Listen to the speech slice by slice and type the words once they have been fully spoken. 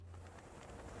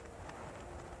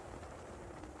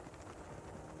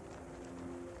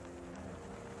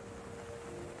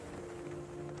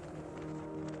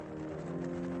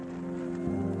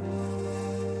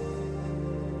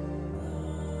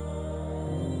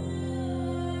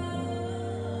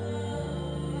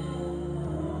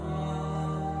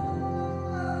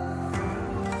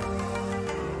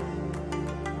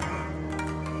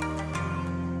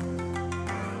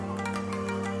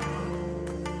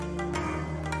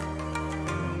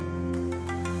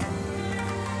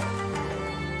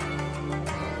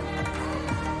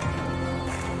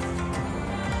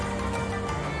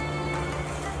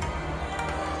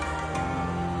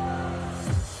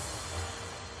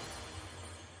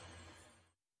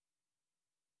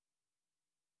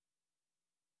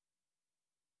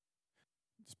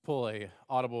Just pull an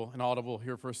audible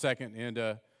here for a second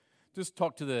and just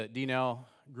talk to the DNOW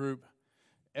group.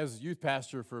 As youth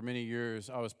pastor for many years,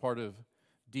 I was part of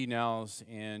DNOWs,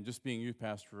 and just being youth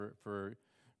pastor for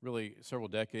really several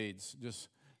decades, just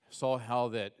saw how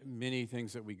that many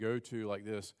things that we go to like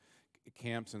this,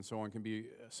 camps and so on, can be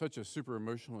such a super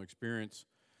emotional experience.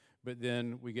 But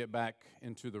then we get back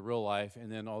into the real life, and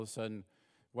then all of a sudden,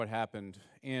 what happened?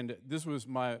 And this was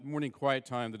my morning quiet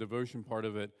time, the devotion part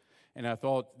of it, and I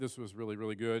thought this was really,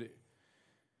 really good.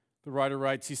 The writer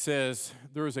writes, he says,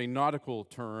 there is a nautical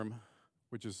term,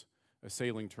 which is a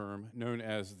sailing term, known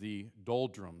as the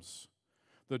doldrums.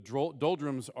 The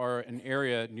doldrums are an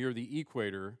area near the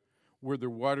equator where the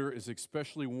water is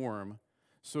especially warm,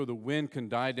 so the wind can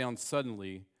die down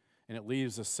suddenly, and it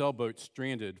leaves a sailboat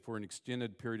stranded for an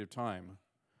extended period of time.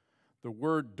 The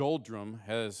word doldrum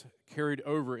has carried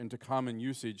over into common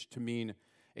usage to mean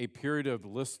a period of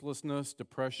listlessness,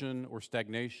 depression, or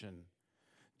stagnation.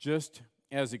 Just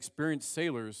as experienced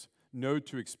sailors know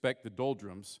to expect the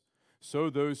doldrums, so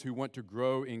those who want to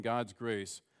grow in God's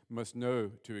grace must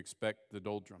know to expect the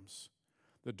doldrums.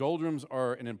 The doldrums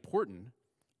are an important,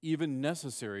 even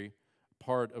necessary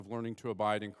part of learning to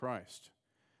abide in Christ.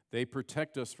 They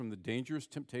protect us from the dangerous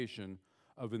temptation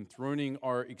of enthroning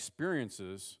our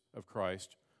experiences of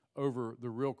Christ over the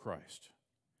real Christ.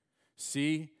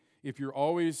 See, if you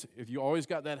always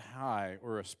got that high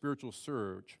or a spiritual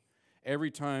surge, every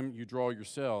time you draw your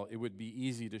sail, it would be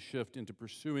easy to shift into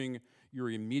pursuing your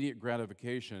immediate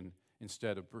gratification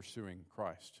instead of pursuing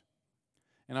Christ.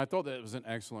 And I thought that was an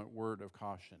excellent word of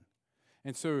caution.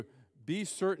 And so be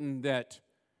certain that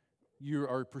you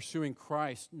are pursuing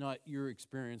Christ, not your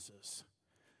experiences.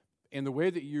 And the way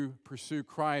that you pursue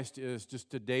Christ is just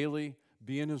to daily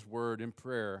be in His Word in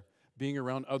prayer, being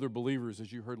around other believers,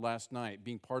 as you heard last night,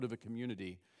 being part of a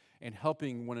community, and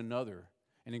helping one another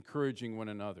and encouraging one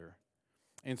another.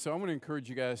 And so I want to encourage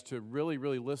you guys to really,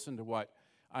 really listen to what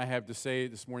I have to say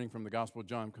this morning from the Gospel of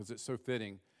John, because it's so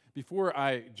fitting. Before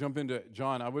I jump into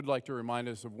John, I would like to remind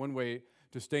us of one way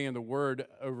to stay in the Word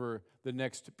over the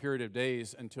next period of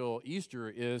days until Easter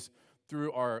is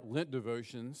through our Lent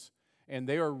devotions. And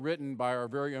they are written by our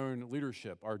very own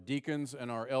leadership, our deacons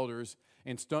and our elders,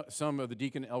 and some of the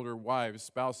deacon elder wives,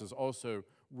 spouses, also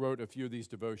wrote a few of these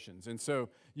devotions. And so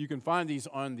you can find these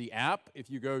on the app. If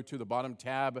you go to the bottom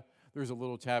tab, there's a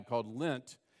little tab called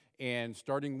Lent. And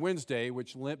starting Wednesday,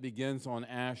 which Lent begins on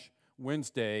Ash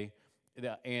Wednesday,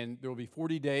 and there will be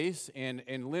 40 days. And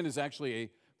Lent is actually a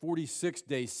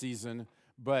 46-day season,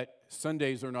 but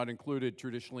Sundays are not included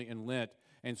traditionally in Lent.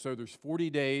 And so there's 40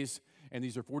 days, and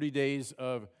these are 40 days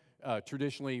of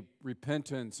traditionally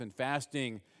repentance and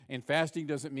fasting. And fasting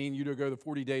doesn't mean you to go the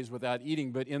 40 days without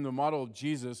eating, but in the model of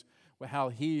Jesus, how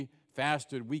He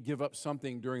fasted, we give up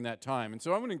something during that time. And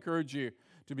so I'm going to encourage you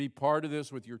to be part of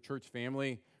this with your church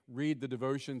family. Read the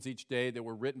devotions each day that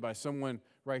were written by someone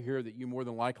right here that you more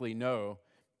than likely know,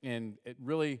 and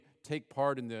really take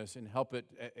part in this and help it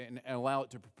and allow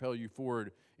it to propel you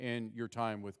forward in your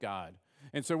time with God.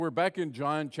 And so we're back in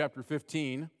John chapter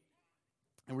 15,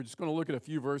 and we're just going to look at a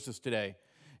few verses today.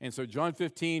 And so John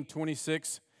 15,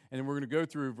 26, and then we're going to go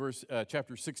through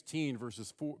chapter 16,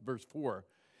 verse 4.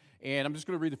 And I'm just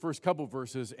going to read the first couple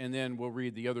verses, and then we'll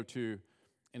read the other two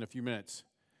in a few minutes.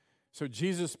 So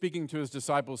Jesus, speaking to His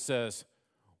disciples, says,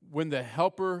 "When the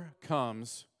Helper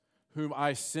comes, whom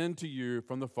I send to you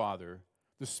from the Father,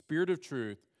 the Spirit of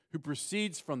truth, who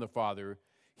proceeds from the Father,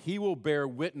 He will bear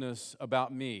witness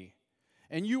about me.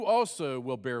 And you also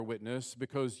will bear witness,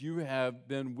 because you have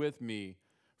been with me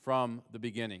from the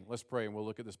beginning." Let's pray, and we'll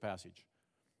look at this passage.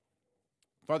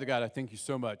 Father God, I thank you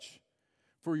so much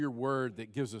for your word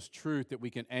that gives us truth that we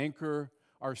can anchor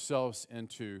ourselves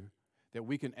into, that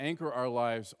we can anchor our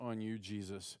lives on you,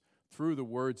 Jesus, through the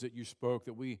words that you spoke,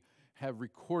 that we have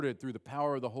recorded through the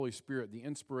power of the Holy Spirit, the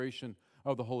inspiration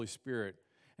of the Holy Spirit.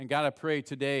 And God, I pray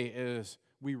today as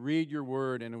we read your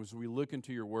word and as we look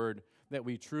into your word, that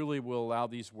we truly will allow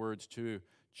these words to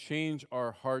change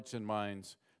our hearts and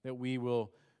minds, that we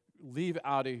will leave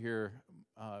out of here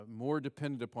more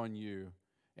dependent upon you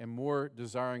and more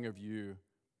desiring of you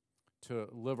to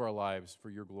live our lives for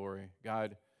your glory.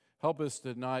 God, help us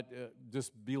to not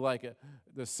just be like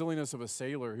the silliness of a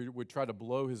sailor who would try to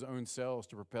blow his own sails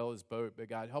to propel his boat. But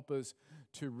God, help us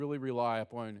to really rely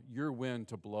upon your wind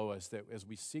to blow us, that as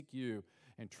we seek you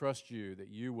and trust you, that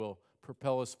you will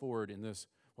propel us forward in this,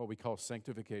 what we call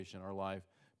sanctification, our life,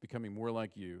 becoming more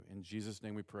like you. In Jesus'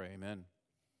 name we pray, amen.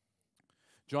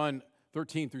 John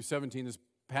 13 through 17, this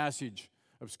passage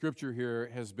of Scripture here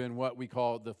has been what we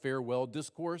call the farewell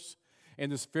discourse.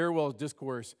 And this farewell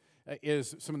discourse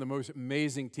is some of the most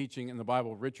amazing teaching in the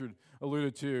Bible. Richard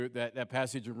alluded to that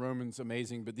passage in Romans,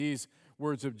 amazing, but these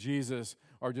words of Jesus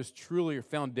are just truly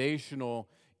foundational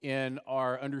in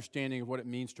our understanding of what it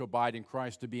means to abide in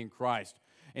Christ, to be in Christ.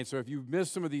 And so if you've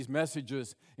missed some of these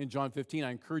messages in John 15,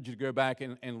 I encourage you to go back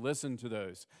and listen to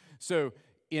those. So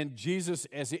in Jesus,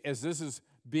 as this is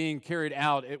being carried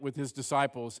out with his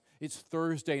disciples, it's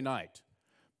Thursday night.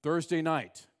 Thursday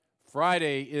night.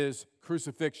 Friday is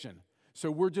crucifixion. So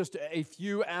we're just a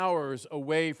few hours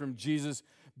away from Jesus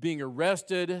being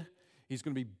arrested. He's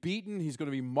going to be beaten, he's going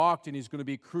to be mocked, and he's going to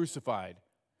be crucified.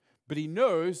 But he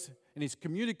knows, and he's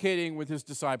communicating with his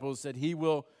disciples, that he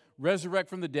will resurrect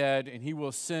from the dead and he will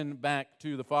ascend back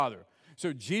to the Father.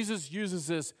 So Jesus uses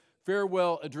this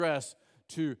farewell address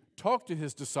to talk to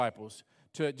his disciples,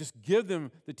 to just give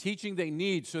them the teaching they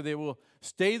need so they will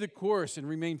stay the course and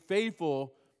remain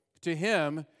faithful to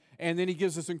him. And then he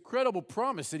gives this incredible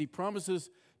promise that he promises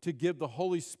to give the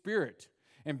Holy Spirit.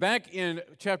 And back in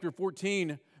chapter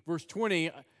 14, verse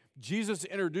 20, Jesus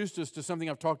introduced us to something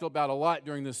I've talked about a lot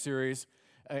during this series,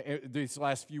 these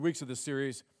last few weeks of this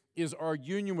series, is our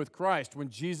union with Christ. When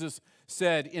Jesus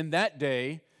said, in that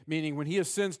day, meaning when he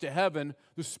ascends to heaven,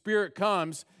 the Spirit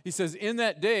comes, he says, in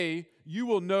that day, you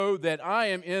will know that I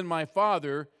am in my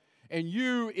Father, and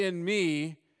you in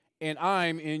me, and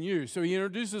I'm in you. So he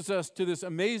introduces us to this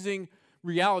amazing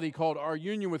reality called our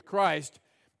union with Christ.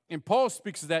 And Paul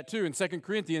speaks of that too. In 2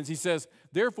 Corinthians, he says,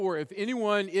 therefore, if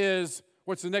anyone is,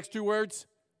 what's the next two words?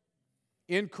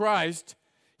 In Christ,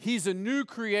 he's a new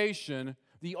creation.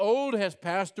 The old has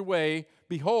passed away.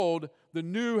 Behold, the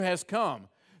new has come.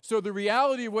 So the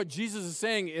reality of what Jesus is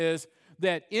saying is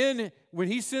that when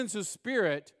he sends his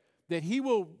Spirit, that he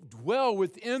will dwell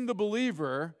within the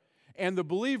believer, and the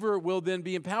believer will then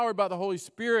be empowered by the Holy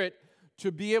Spirit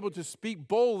to be able to speak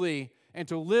boldly and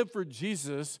to live for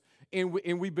Jesus, and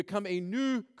we become a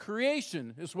new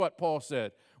creation, is what Paul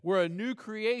said. We're a new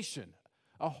creation,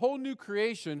 a whole new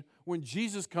creation when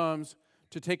Jesus comes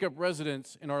to take up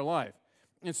residence in our life.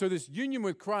 And so this union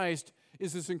with Christ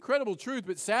is this incredible truth,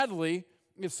 but sadly,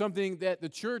 it's something that the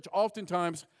church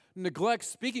oftentimes neglects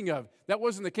speaking of. That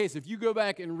wasn't the case. If you go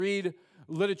back and read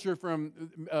literature from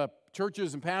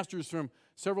churches and pastors from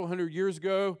several hundred years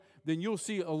ago, then you'll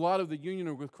see a lot of the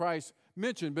union with Christ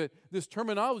mentioned. But this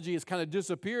terminology has kind of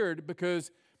disappeared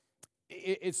because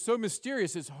it's so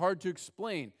mysterious, it's hard to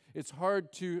explain. It's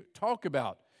hard to talk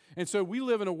about. And so we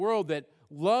live in a world that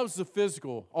loves the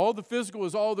physical. All the physical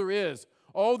is all there is.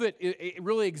 All that it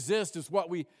really exists is what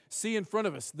we see in front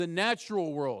of us, the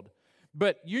natural world.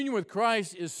 But union with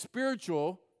Christ is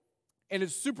spiritual and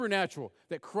it's supernatural,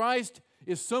 that Christ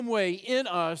is some way in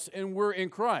us and we're in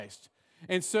Christ.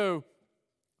 And so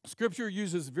Scripture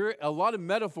uses a lot of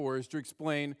metaphors to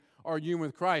explain our union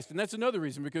with Christ. And that's another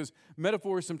reason, because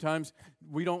metaphors sometimes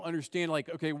we don't understand, like,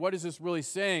 okay, what is this really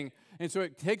saying? And so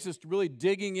it takes us to really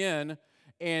digging in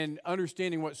and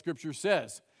understanding what Scripture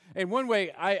says. And one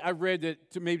way I read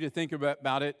that to think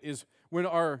about it is when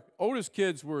our oldest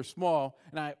kids were small,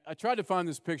 and I tried to find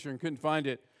this picture and couldn't find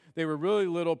it. They were really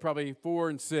little, probably 4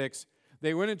 and 6.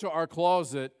 They went into our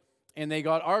closet, and they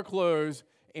got our clothes,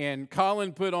 and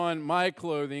Colin put on my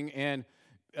clothing, and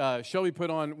Shelby put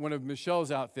on one of Michelle's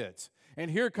outfits.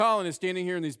 And here Colin is standing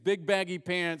here in these big baggy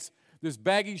pants, this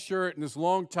baggy shirt, and this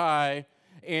long tie,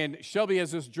 and Shelby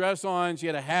has this dress on, she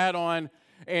had a hat on,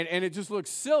 and it just looks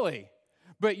silly.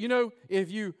 But, you know, if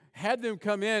you had them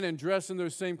come in and dress in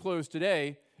those same clothes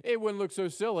today, it wouldn't look so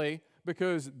silly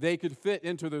because they could fit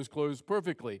into those clothes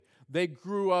perfectly. They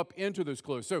grew up into those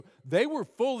clothes. So they were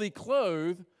fully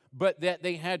clothed, but that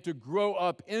they had to grow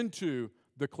up into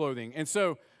the clothing. And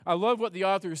so I love what the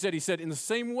author said. He said, in the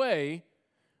same way,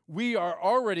 we are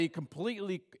already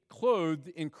completely clothed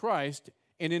in Christ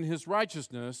and in his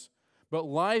righteousness, but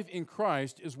life in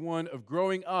Christ is one of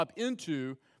growing up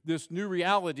into this new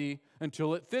reality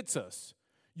until it fits us.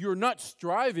 You're not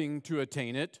striving to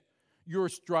attain it. You're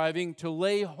striving to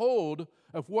lay hold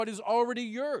of what is already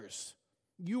yours.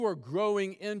 You are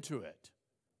growing into it.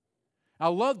 I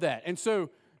love that. And so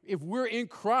if we're in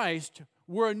Christ,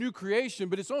 we're a new creation,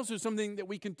 but it's also something that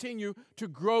we continue to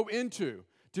grow into,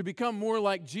 to become more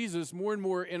like Jesus more and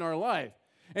more in our life.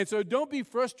 And so don't be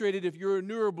frustrated if you're a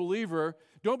newer believer.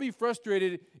 Don't be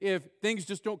frustrated if things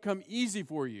just don't come easy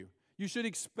for you. You should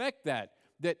expect that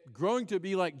growing to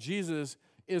be like Jesus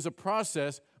is a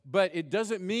process, but it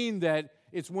doesn't mean that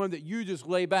it's one that you just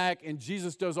lay back and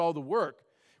Jesus does all the work.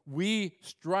 We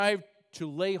strive to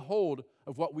lay hold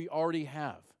of what we already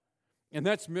have. And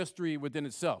that's mystery within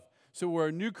itself. So we're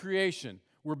a new creation.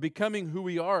 We're becoming who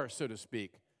we are, so to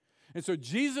speak. And so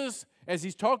Jesus, as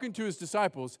he's talking to his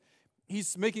disciples,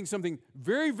 he's making something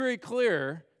very, very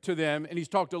clear to them, and he's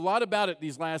talked a lot about it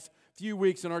these last few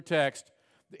weeks in our text,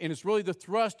 and it's really the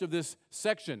thrust of this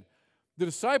section. The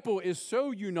disciple is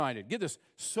so united, get this,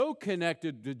 so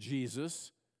connected to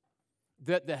Jesus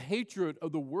that the hatred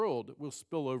of the world will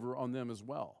spill over on them as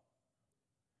well.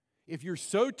 If you're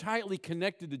so tightly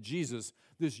connected to Jesus,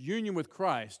 this union with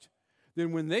Christ,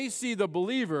 then when they see the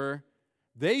believer,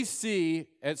 they see,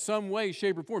 at some way,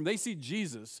 shape, or form, they see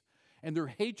Jesus, and their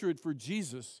hatred for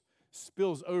Jesus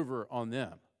spills over on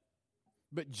them.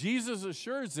 But Jesus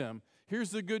assures them,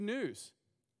 here's the good news,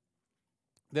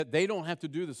 that they don't have to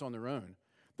do this on their own.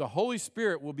 The Holy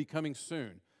Spirit will be coming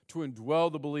soon to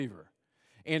indwell the believer.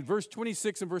 And verse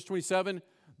 26 and verse 27,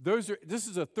 this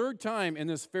is a third time in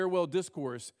this farewell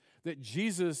discourse that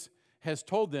Jesus has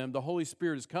told them the Holy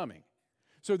Spirit is coming.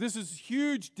 So this is a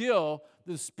huge deal.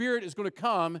 The Spirit is going to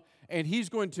come, and he's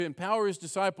going to empower his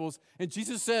disciples. And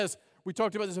Jesus says, we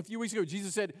talked about this a few weeks ago,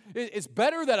 Jesus said, it's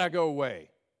better that I go away.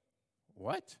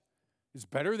 What? It's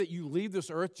better that you leave this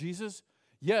earth, Jesus?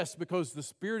 Yes, because the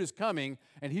Spirit is coming,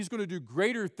 and he's going to do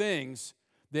greater things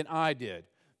than I did.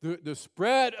 The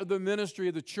spread of the ministry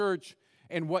of the church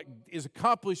and what is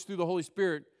accomplished through the Holy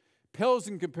Spirit pales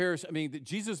in comparison. I mean,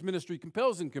 Jesus' ministry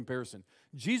compels in comparison.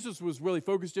 Jesus was really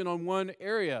focused in on one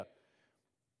area.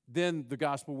 Then the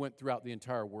gospel went throughout the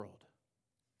entire world.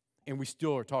 And we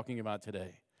still are talking about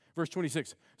today. Verse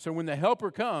 26, so when the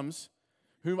Helper comes,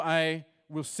 whom I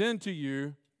will send to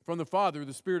you from the Father,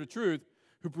 the Spirit of truth,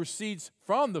 who proceeds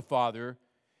from the Father,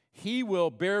 he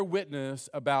will bear witness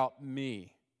about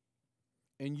me.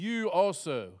 And you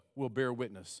also will bear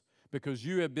witness, because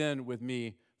you have been with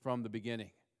me from the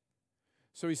beginning.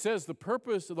 So he says the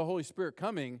purpose of the Holy Spirit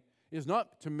coming is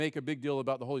not to make a big deal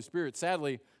about the Holy Spirit.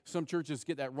 Sadly, some churches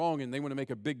get that wrong, and they want to make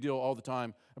a big deal all the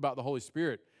time about the Holy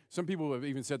Spirit. Some people have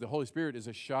even said the Holy Spirit is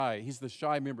he's the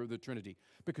shy member of the Trinity,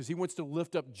 because he wants to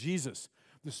lift up Jesus.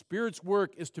 The Spirit's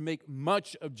work is to make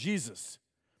much of Jesus.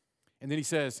 And then he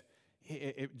says,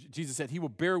 Jesus said, he will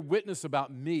bear witness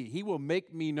about me. He will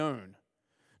make me known.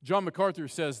 John MacArthur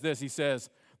says this. He says,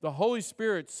 the Holy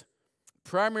Spirit's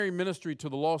primary ministry to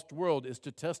the lost world is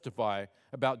to testify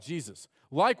about Jesus.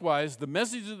 Likewise, the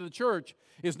message of the church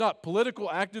is not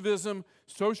political activism,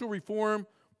 social reform,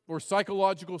 or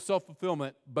psychological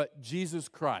self-fulfillment, but Jesus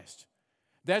Christ.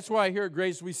 That's why here at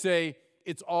Grace we say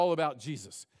it's all about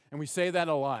Jesus. And we say that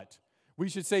a lot. We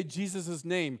should say Jesus'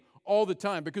 name all the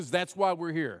time, because that's why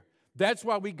we're here. That's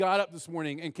why we got up this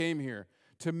morning and came here,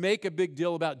 to make a big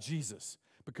deal about Jesus.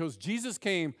 Because Jesus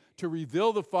came to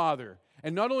reveal the Father,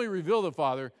 and not only reveal the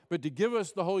Father, but to give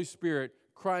us the Holy Spirit,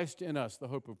 Christ in us, the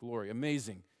hope of glory.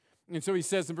 Amazing. And so he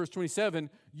says in verse 27,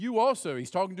 you also, he's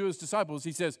talking to his disciples,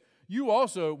 he says, you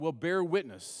also will bear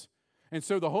witness. And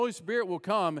so the Holy Spirit will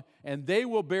come, and they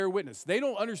will bear witness. They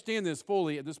don't understand this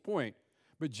fully at this point,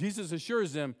 but Jesus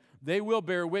assures them they will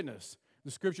bear witness.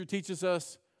 The Scripture teaches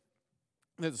us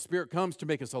that the Spirit comes to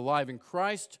make us alive in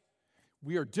Christ.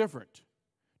 We are different.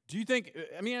 Do you think,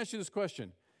 let me ask you this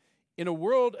question. In a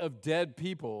world of dead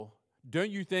people,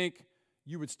 don't you think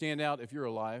you would stand out if you're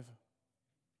alive?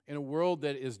 In a world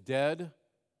that is dead,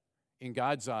 in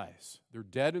God's eyes, they're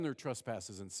dead in their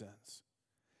trespasses and sins.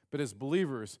 But as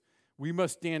believers, we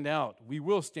must stand out. We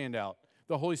will stand out.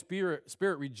 The Holy Spirit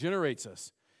regenerates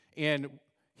us, and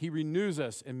he renews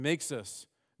us and makes us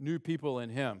new people in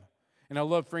him. And I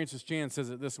love Francis Chan says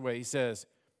it this way. He says,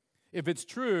 if it's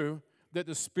true that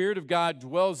the Spirit of God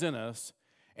dwells in us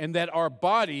and that our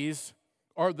bodies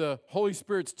are the Holy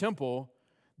Spirit's temple,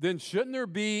 then shouldn't there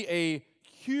be a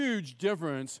huge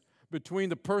difference between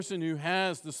the person who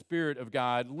has the Spirit of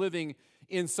God living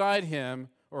inside him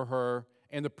or her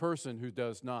and the person who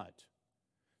does not?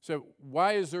 So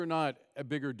why is there not a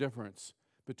bigger difference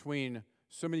between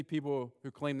so many people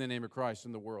who claim the name of Christ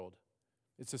in the world?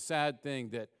 It's a sad thing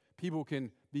that people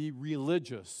can be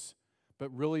religious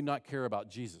but really not care about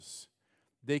Jesus.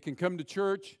 They can come to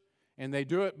church, and they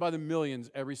do it by the millions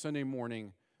every Sunday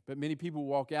morning, but many people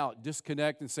walk out,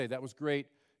 disconnect, and say, that was great,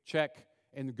 check,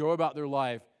 and go about their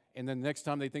life, and then the next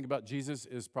time they think about Jesus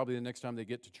is probably the next time they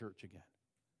get to church again.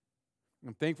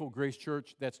 I'm thankful, Grace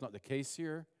Church, that's not the case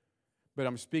here, but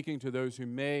I'm speaking to those who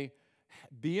may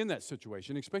be in that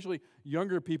situation, especially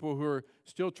younger people who are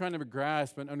still trying to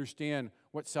grasp and understand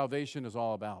what salvation is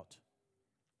all about.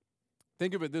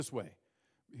 Think of it this way.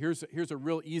 Here's a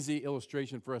real easy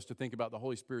illustration for us to think about the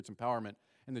Holy Spirit's empowerment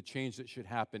and the change that should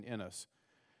happen in us.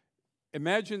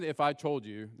 Imagine if I told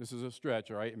you, this is a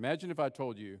stretch, all right? Imagine if I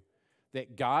told you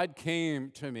that God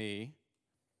came to me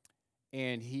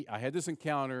and I had this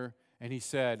encounter and he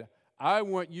said, I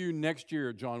want you next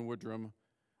year, John Woodrum,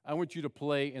 I want you to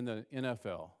play in the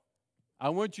NFL. I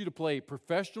want you to play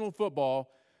professional football.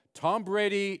 Tom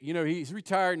Brady, he's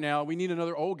retired now. We need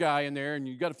another old guy in there, and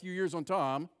you've got a few years on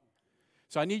Tom.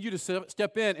 So I need you to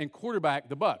step in and quarterback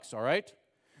the Bucs, all right?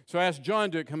 So I asked John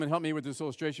to come and help me with this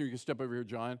illustration. You can step over here,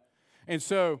 John. And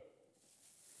so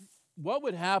what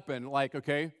would happen,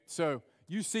 so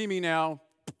you see me now.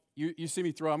 You see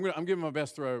me throw. I'm giving my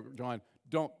best throw, John.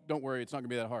 Don't worry. It's not going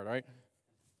to be that hard, all right?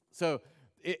 So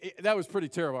that was pretty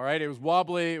terrible, all right? It was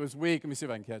wobbly. It was weak. Let me see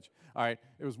if I can catch. All right.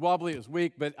 It was wobbly. It was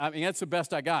weak. But, that's the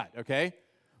best I got, okay?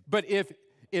 But if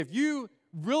you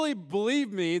really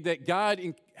believe me that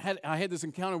I had this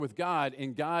encounter with God,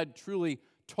 and God truly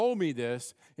told me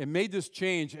this and made this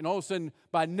change, and all of a sudden,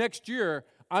 by next year,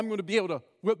 I'm going to be able to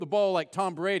whip the ball like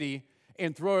Tom Brady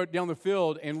and throw it down the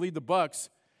field and lead the Bucs,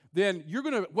 then you're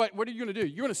going to, what are you going to do?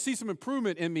 You're going to see some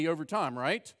improvement in me over time,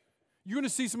 right? You're going to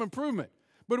see some improvement.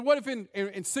 But what if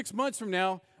in 6 months from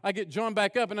now, I get John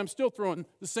back up and I'm still throwing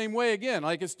the same way again?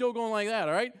 Like it's still going like that,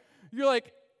 all right? You're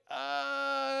like,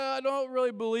 I don't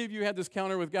really believe you had this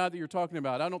encounter with God that you're talking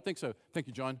about. I don't think so. Thank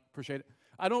you, John. Appreciate it.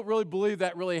 I don't really believe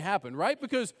that really happened, right?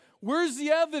 Because where's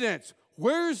the evidence?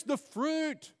 Where's the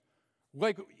fruit?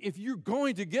 Like, if you're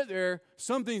going to get there,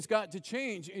 something's got to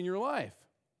change in your life.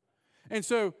 And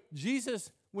so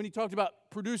Jesus, when he talked about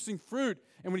producing fruit,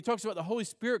 and when he talks about the Holy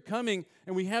Spirit coming,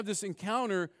 and we have this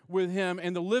encounter with him,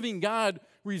 and the living God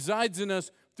resides in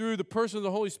us through the person of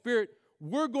the Holy Spirit,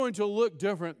 we're going to look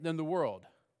different than the world.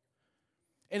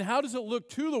 And how does it look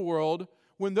to the world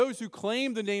when those who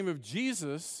claim the name of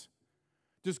Jesus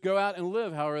just go out and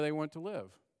live however they want to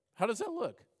live? How does that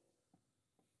look?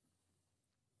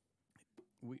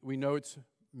 We know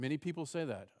many people say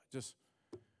that.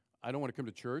 I don't want to come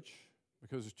to church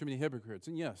because there's too many hypocrites.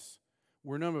 And yes,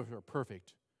 none of us are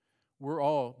perfect. We're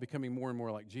all becoming more and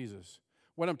more like Jesus.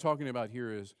 What I'm talking about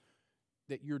here is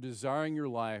that you're desiring your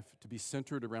life to be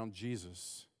centered around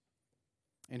Jesus.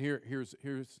 And here's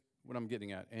what I'm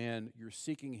getting at. And you're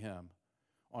seeking him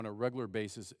on a regular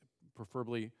basis,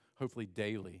 preferably, hopefully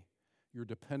daily. You're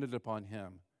dependent upon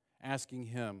him, asking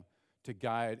him to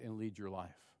guide and lead your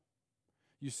life.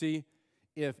 You see,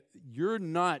 if you're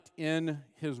not in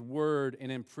his word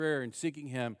and in prayer and seeking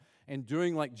him and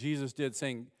doing like Jesus did,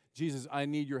 saying, Jesus, I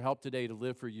need your help today to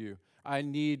live for you. I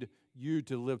need you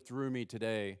to live through me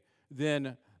today.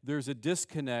 Then there's a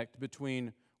disconnect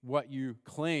between what you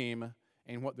claim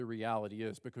and what the reality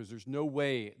is, because there's no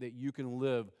way that you can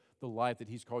live the life that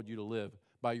he's called you to live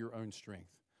by your own strength.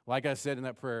 Like I said in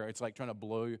that prayer, it's like trying to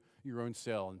blow your own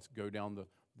sail and go down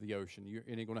the ocean.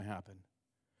 It ain't going to happen.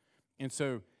 And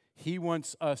so he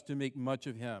wants us to make much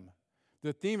of him.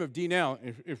 The theme of D now,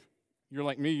 if you're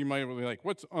like me, you might be like,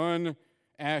 what's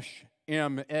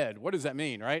unash-em-ed? What does that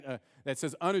mean, right? That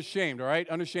says unashamed, all right?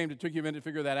 Unashamed. It took you a minute to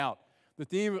figure that out. The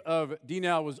theme of D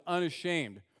now was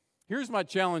unashamed. Here's my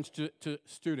challenge to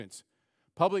students.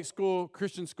 Public school,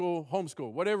 Christian school,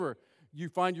 homeschool, whatever you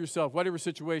find yourself, whatever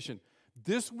situation.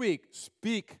 This week,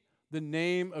 speak the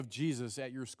name of Jesus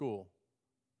at your school.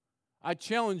 I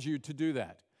challenge you to do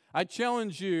that. I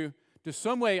challenge you to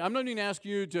some way. I'm not even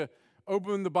asking you to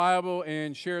open the Bible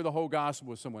and share the whole gospel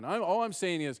with someone. All I'm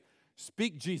saying is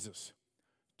speak Jesus.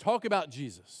 Talk about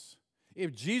Jesus.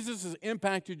 If Jesus has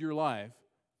impacted your life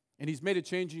and he's made a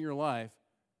change in your life,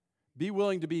 be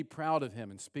willing to be proud of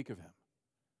him and speak of him.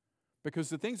 Because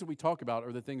the things that we talk about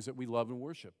are the things that we love and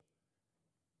worship.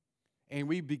 And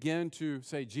we begin to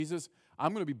say, Jesus,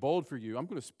 I'm going to be bold for you. I'm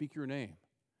going to speak your name.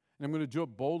 And I'm going to do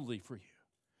it boldly for you.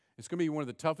 It's going to be one of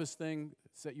the toughest things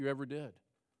that you ever did.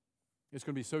 It's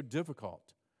going to be so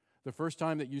difficult. The first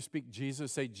time that you speak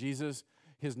Jesus, say Jesus,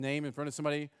 his name in front of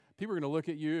somebody, people are going to look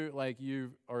at you like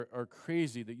you are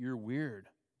crazy, that you're weird.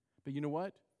 But you know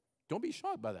what? Don't be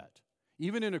shocked by that.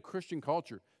 Even in a Christian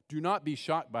culture, do not be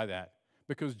shocked by that,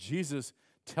 because Jesus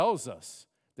tells us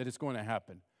that it's going to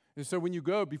happen. And so when you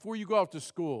go, before you go off to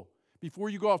school, before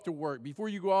you go off to work, before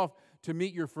you go off to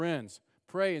meet your friends,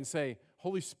 pray and say,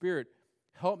 Holy Spirit,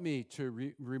 help me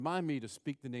to remind me to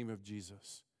speak the name of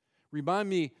Jesus. Remind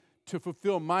me to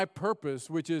fulfill my purpose,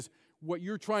 which is what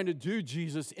you're trying to do,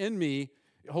 Jesus, in me,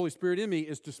 Holy Spirit in me,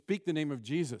 is to speak the name of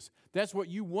Jesus. That's what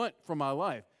you want from my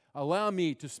life. Allow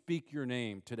me to speak your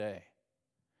name today.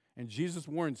 And Jesus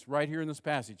warns right here in this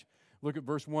passage. Look at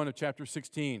verse 1 of chapter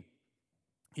 16.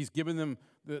 He's given them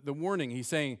the warning. He's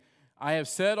saying, I have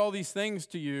said all these things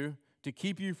to you to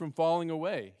keep you from falling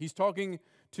away. He's talking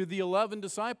to the 11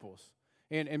 disciples.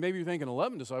 And maybe you're thinking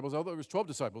 11 disciples. I thought it was 12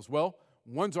 disciples. Well,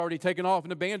 one's already taken off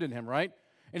and abandoned him, right?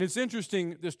 And it's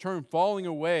interesting, this term falling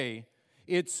away,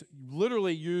 it's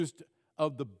literally used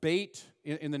of the bait,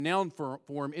 in the noun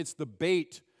form, it's the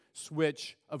bait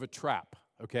switch of a trap,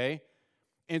 okay?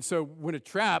 And so when a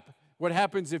trap, What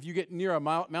happens if you get near a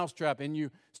mouse trap and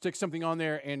you stick something on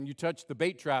there and you touch the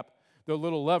bait trap, the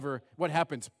little lever? What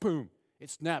happens? Boom, it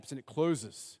snaps and it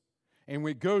closes. And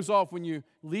it goes off when you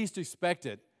least expect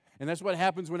it. And that's what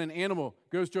happens when an animal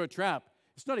goes to a trap.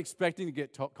 It's not expecting to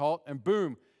get caught, and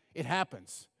boom, it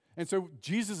happens. And so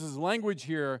Jesus' language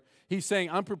here, he's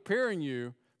saying, I'm preparing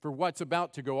you for what's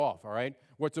about to go off, all right?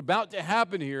 What's about to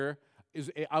happen here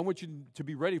is I want you to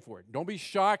be ready for it. Don't be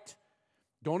shocked.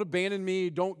 Don't abandon me.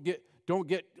 Don't get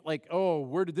like, oh,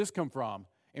 where did this come from?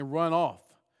 And run off.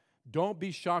 Don't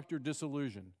be shocked or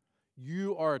disillusioned.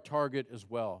 You are a target as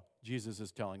well, Jesus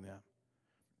is telling them.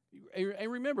 And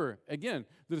remember, again,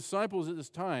 the disciples at this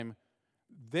time,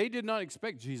 they did not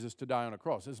expect Jesus to die on a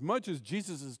cross. As much as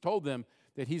Jesus has told them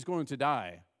that he's going to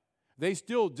die, they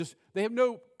have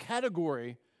no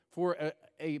category for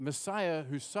a Messiah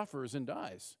who suffers and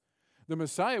dies. The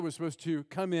Messiah was supposed to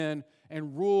come in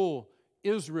and rule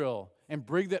Israel and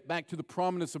bring that back to the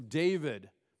prominence of David.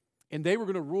 And they were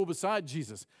going to rule beside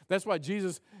Jesus. That's why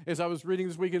Jesus, as I was reading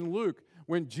this week in Luke,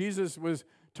 when Jesus was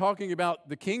talking about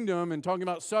the kingdom and talking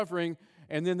about suffering,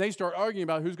 and then they start arguing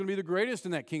about who's going to be the greatest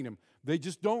in that kingdom. They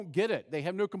just don't get it. They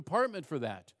have no compartment for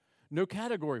that, no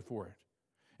category for it.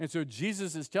 And so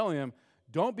Jesus is telling them,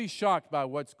 don't be shocked by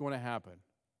what's going to happen.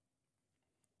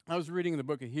 I was reading the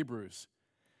book of Hebrews,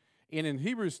 and in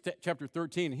Hebrews chapter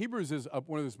 13, Hebrews is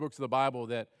one of those books of the Bible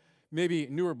that maybe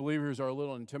newer believers are a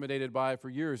little intimidated by. For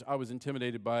years, I was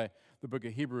intimidated by the book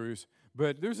of Hebrews.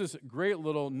 But there's this great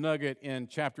little nugget in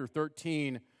chapter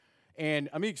 13, and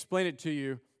let me explain it to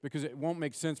you because it won't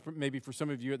make sense maybe for some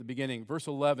of you at the beginning. Verse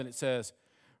 11, it says,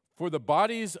 "For the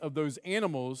bodies of those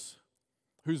animals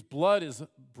whose blood is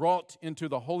brought into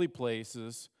the holy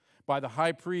places by the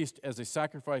high priest as a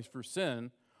sacrifice for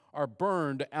sin are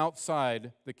burned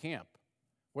outside the camp."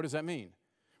 What does that mean?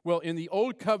 Well, in the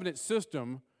old covenant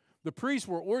system, the priests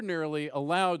were ordinarily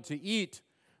allowed to eat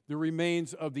the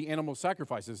remains of the animal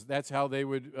sacrifices. That's how they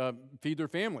would feed their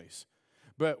families.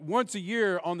 But once a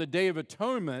year on the Day of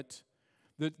Atonement,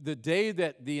 the day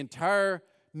that the entire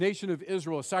nation of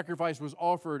Israel, a sacrifice was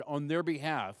offered on their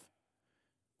behalf,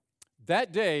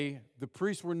 that day the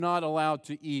priests were not allowed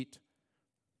to eat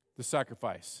the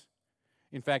sacrifice.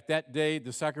 In fact, that day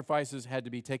the sacrifices had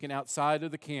to be taken outside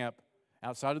of the camp,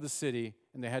 outside of the city,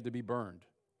 and they had to be burned.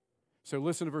 So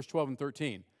listen to verse 12 and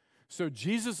 13. "So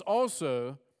Jesus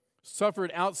also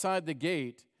suffered outside the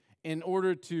gate in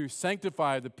order to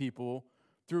sanctify the people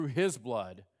through his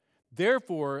blood.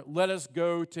 Therefore, let us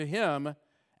go to him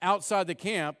outside the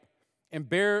camp and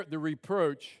bear the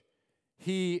reproach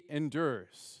he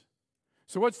endures."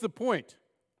 So what's the point?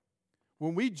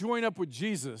 When we join up with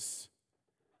Jesus,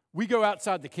 we go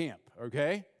outside the camp,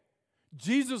 okay?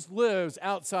 Jesus lives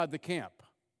outside the camp.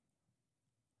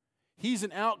 He's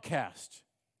an outcast.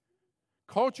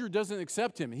 Culture doesn't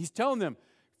accept him. He's telling them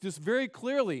just very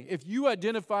clearly, if you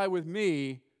identify with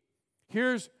me,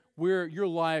 here's where your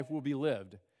life will be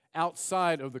lived,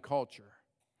 outside of the culture,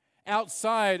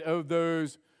 outside of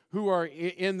those who are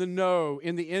in the know,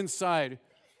 in the inside,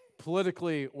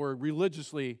 politically or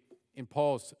religiously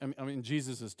in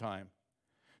Jesus' time.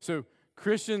 So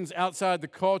Christians outside the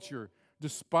culture,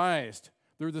 despised,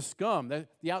 they're the scum.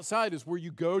 The outside is where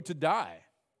you go to die.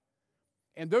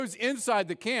 And those inside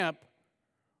the camp,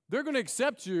 they're going to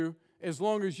accept you as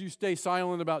long as you stay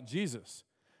silent about Jesus.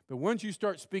 But once you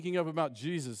start speaking up about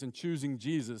Jesus and choosing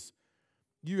Jesus,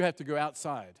 you have to go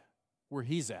outside where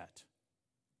he's at.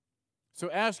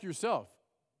 So ask yourself,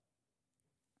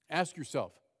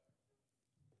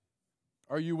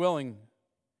 are you willing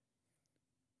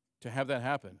to have that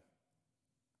happen?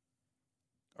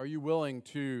 Are you willing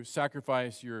to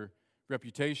sacrifice your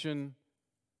reputation,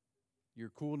 your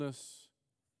coolness,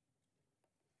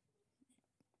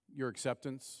 your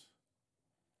acceptance?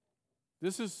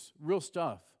 This is real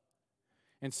stuff.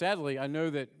 And sadly, I know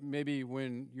that maybe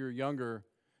when you're younger,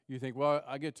 you think, well,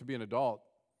 I get to be an adult.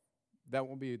 That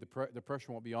won't be, the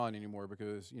pressure won't be on anymore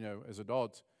because, as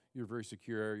adults, you're very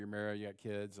secure, you're married, you got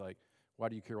kids. Like, why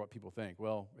do you care what people think?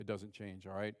 Well, it doesn't change,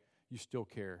 all right? You still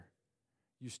care.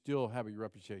 You still have a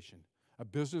reputation. A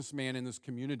businessman in this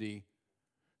community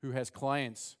who has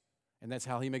clients, and that's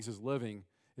how he makes his living,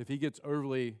 if he gets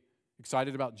overly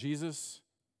excited about Jesus,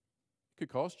 it could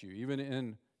cost you, even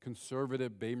in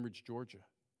conservative Bainbridge, Georgia,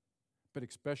 but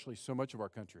especially so much of our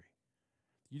country.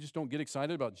 You just don't get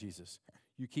excited about Jesus.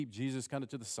 You keep Jesus kind of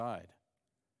to the side.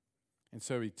 And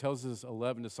so he tells his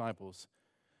 11 disciples,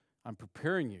 I'm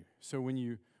preparing you so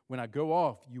when I go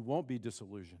off, you won't be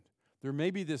disillusioned. There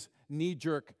may be this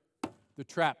knee-jerk, the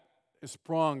trap is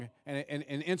sprung, and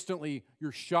instantly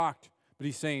you're shocked. But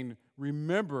he's saying,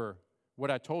 remember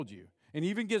what I told you. And he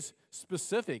even gets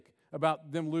specific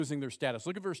about them losing their status.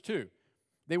 Look at verse 2.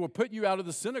 They will put you out of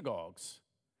the synagogues.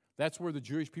 That's where the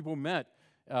Jewish people met.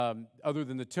 Other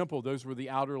than the temple, those were the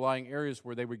outer lying areas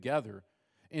where they would gather.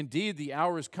 Indeed, the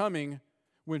hour is coming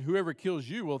when whoever kills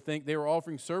you will think they were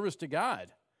offering service to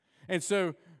God. And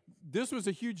so this was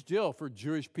a huge deal for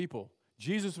Jewish people.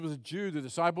 Jesus was a Jew. The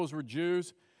disciples were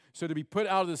Jews. So to be put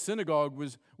out of the synagogue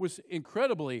was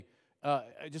incredibly,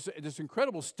 just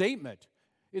incredible statement.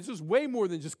 It's just way more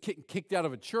than just kicked out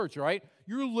of a church, right?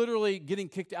 You're literally getting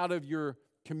kicked out of your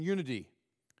community.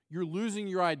 You're losing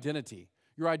your identity.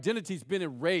 Your identity's been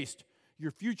erased.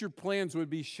 Your future plans would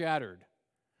be shattered.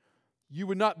 You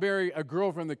would not marry a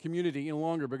girl from the community any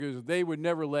longer because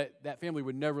that family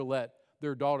would never let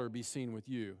their daughter be seen with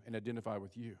you and identify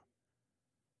with you.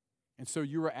 And so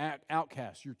you were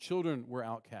outcasts. Your children were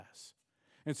outcasts.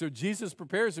 And so Jesus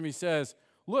prepares them. He says,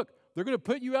 look, they're going to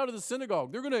put you out of the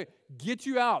synagogue. They're going to get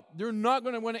you out. They're not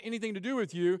going to want anything to do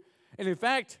with you. And in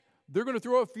fact, they're going to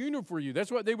throw a funeral for you.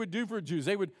 That's what they would do for Jews.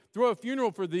 They would throw a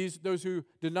funeral for those who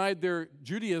denied their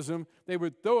Judaism. They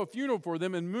would throw a funeral for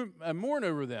them and mourn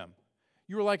over them.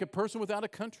 You were like a person without a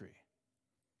country.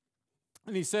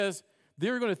 And he says,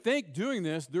 they're going to think doing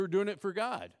this, they're doing it for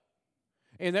God.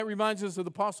 And that reminds us of the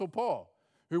Apostle Paul,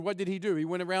 who, what did he do? He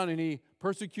went around and he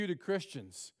persecuted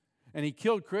Christians. And he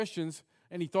killed Christians,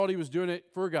 and he thought he was doing it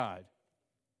for God.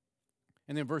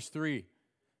 And then verse 3,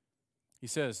 he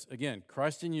says, again,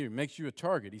 Christ in you makes you a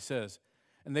target. He says,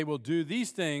 and they will do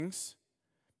these things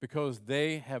because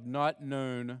they have not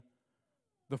known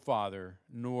the Father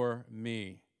nor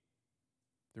me.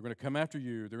 They're going to come after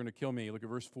you. They're going to kill me. Look at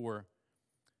verse 4.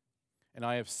 And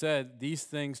I have said these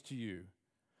things to you,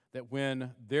 that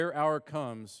when their hour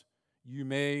comes, you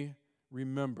may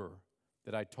remember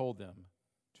that I told them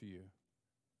to you.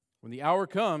 When the hour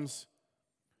comes,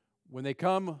 when they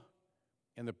come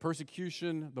and the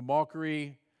persecution, the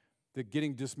mockery, the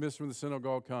getting dismissed from the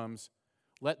synagogue comes,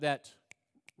 let that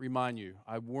remind you,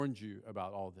 I warned you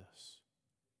about all this.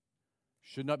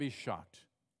 Should not be shocked.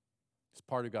 It's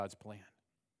part of God's plan.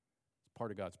 It's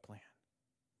part of God's plan.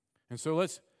 And so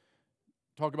let's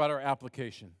talk about our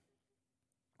application,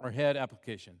 our head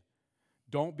application.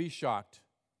 Don't be shocked.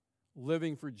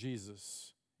 Living for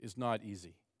Jesus is not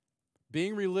easy.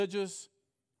 Being religious,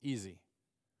 easy.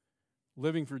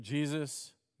 Living for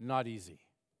Jesus, not easy.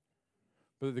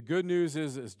 But the good news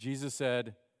is, as Jesus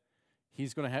said,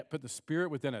 He's going to put the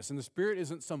Spirit within us. And the Spirit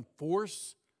isn't some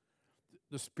force.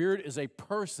 The Spirit is a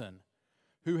person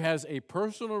who has a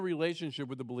personal relationship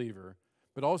with the believer,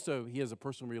 but also He has a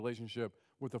personal relationship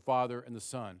with the Father and the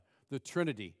Son. The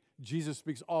Trinity. Jesus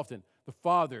speaks often. The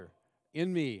Father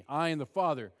in me, I and the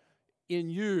Father. In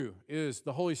you is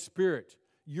the Holy Spirit.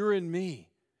 You're in me.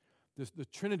 The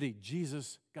Trinity,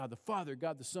 Jesus, God the Father,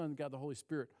 God the Son, God the Holy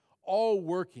Spirit, all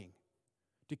working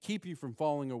to keep you from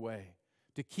falling away,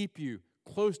 to keep you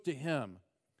close to Him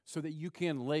so that you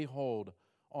can lay hold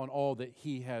on all that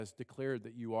He has declared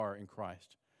that you are in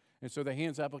Christ. And so the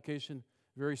hands application,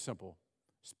 very simple.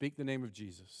 Speak the name of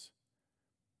Jesus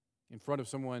in front of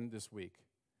someone this week.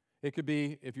 It could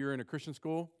be if you're in a Christian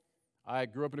school. I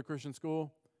grew up in a Christian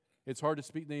school. It's hard to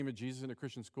speak the name of Jesus in a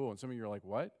Christian school. And some of you are like,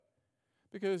 what?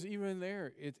 Because even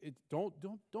there, don't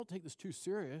take this too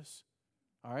serious,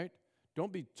 all right?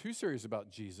 Don't be too serious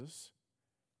about Jesus.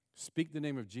 Speak the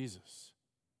name of Jesus.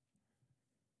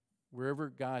 Wherever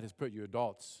God has put you,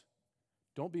 adults,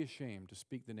 don't be ashamed to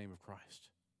speak the name of Christ.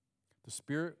 The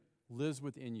Spirit lives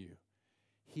within you.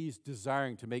 He's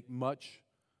desiring to make much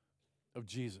of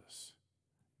Jesus.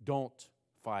 Don't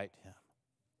fight Him.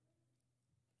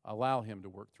 Allow Him to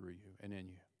work through you and in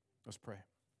you. Let's pray.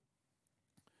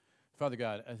 Father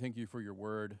God, I thank You for Your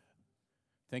word.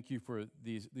 Thank You for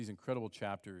these incredible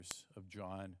chapters of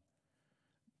John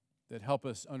that help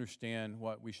us understand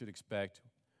what we should expect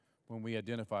when we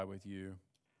identify with You.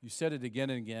 You said it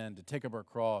again and again, to take up our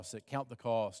cross, that count the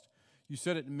cost. You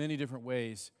said it in many different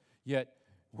ways, yet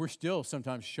we're still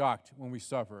sometimes shocked when we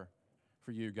suffer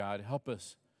for You, God. Help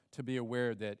us to be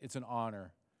aware that it's an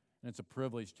honor and it's a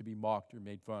privilege to be mocked or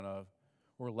made fun of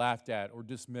or laughed at or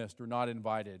dismissed or not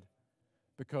invited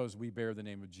because we bear the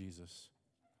name of Jesus.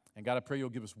 And God, I pray You'll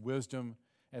give us wisdom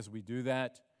as we do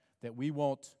that we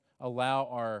won't allow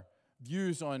our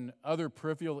views on other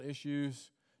peripheral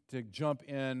issues to jump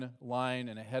in line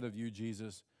and ahead of You,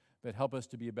 Jesus, but help us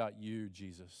to be about You,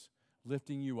 Jesus,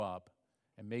 lifting You up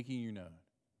and making You known.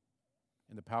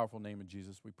 In the powerful name of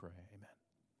Jesus we pray, amen.